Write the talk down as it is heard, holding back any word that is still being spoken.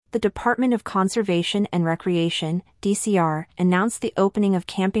The Department of Conservation and Recreation, DCR, announced the opening of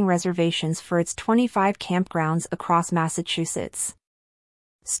camping reservations for its 25 campgrounds across Massachusetts.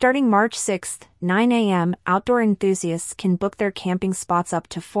 Starting March 6, 9 a.m., outdoor enthusiasts can book their camping spots up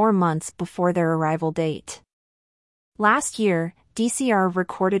to 4 months before their arrival date. Last year, DCR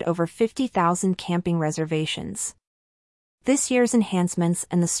recorded over 50,000 camping reservations. This year's enhancements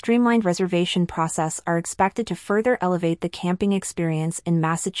and the streamlined reservation process are expected to further elevate the camping experience in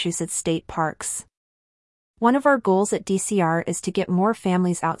Massachusetts state parks. One of our goals at DCR is to get more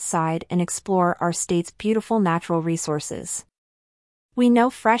families outside and explore our state's beautiful natural resources. We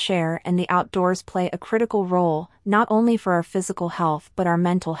know fresh air and the outdoors play a critical role, not only for our physical health but our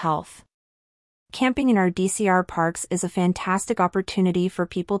mental health. Camping in our DCR parks is a fantastic opportunity for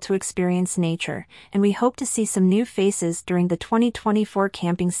people to experience nature, and we hope to see some new faces during the 2024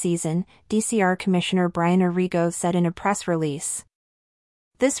 camping season, DCR Commissioner Brian Arrigo said in a press release.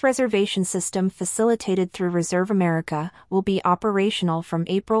 This reservation system, facilitated through Reserve America, will be operational from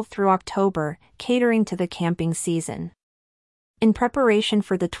April through October, catering to the camping season. In preparation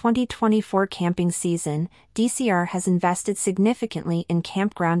for the 2024 camping season, DCR has invested significantly in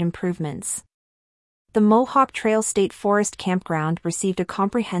campground improvements. The Mohawk Trail State Forest Campground received a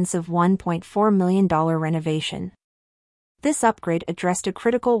comprehensive $1.4 million renovation. This upgrade addressed a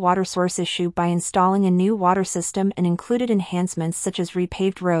critical water source issue by installing a new water system and included enhancements such as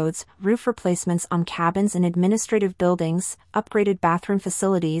repaved roads, roof replacements on cabins and administrative buildings, upgraded bathroom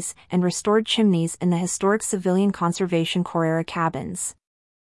facilities, and restored chimneys in the historic Civilian Conservation Corps cabins.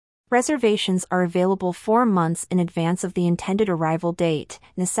 Reservations are available 4 months in advance of the intended arrival date,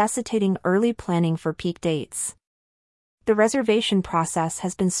 necessitating early planning for peak dates. The reservation process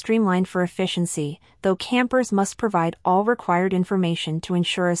has been streamlined for efficiency, though campers must provide all required information to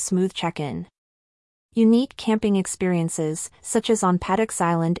ensure a smooth check-in. Unique camping experiences, such as on Paddocks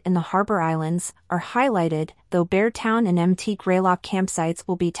Island in the Harbor Islands, are highlighted, though Beartown and MT Greylock campsites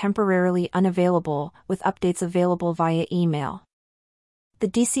will be temporarily unavailable, with updates available via email. The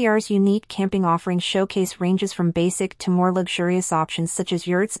DCR's unique camping offerings showcase ranges from basic to more luxurious options such as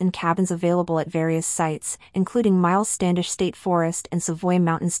yurts and cabins available at various sites, including Miles Standish State Forest and Savoy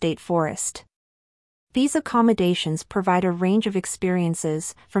Mountain State Forest. These accommodations provide a range of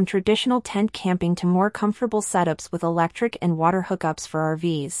experiences, from traditional tent camping to more comfortable setups with electric and water hookups for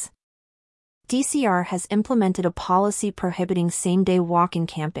RVs. DCR has implemented a policy prohibiting same-day walk-in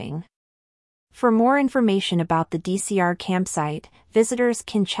camping. For more information about the DCR campsite, visitors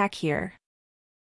can check here.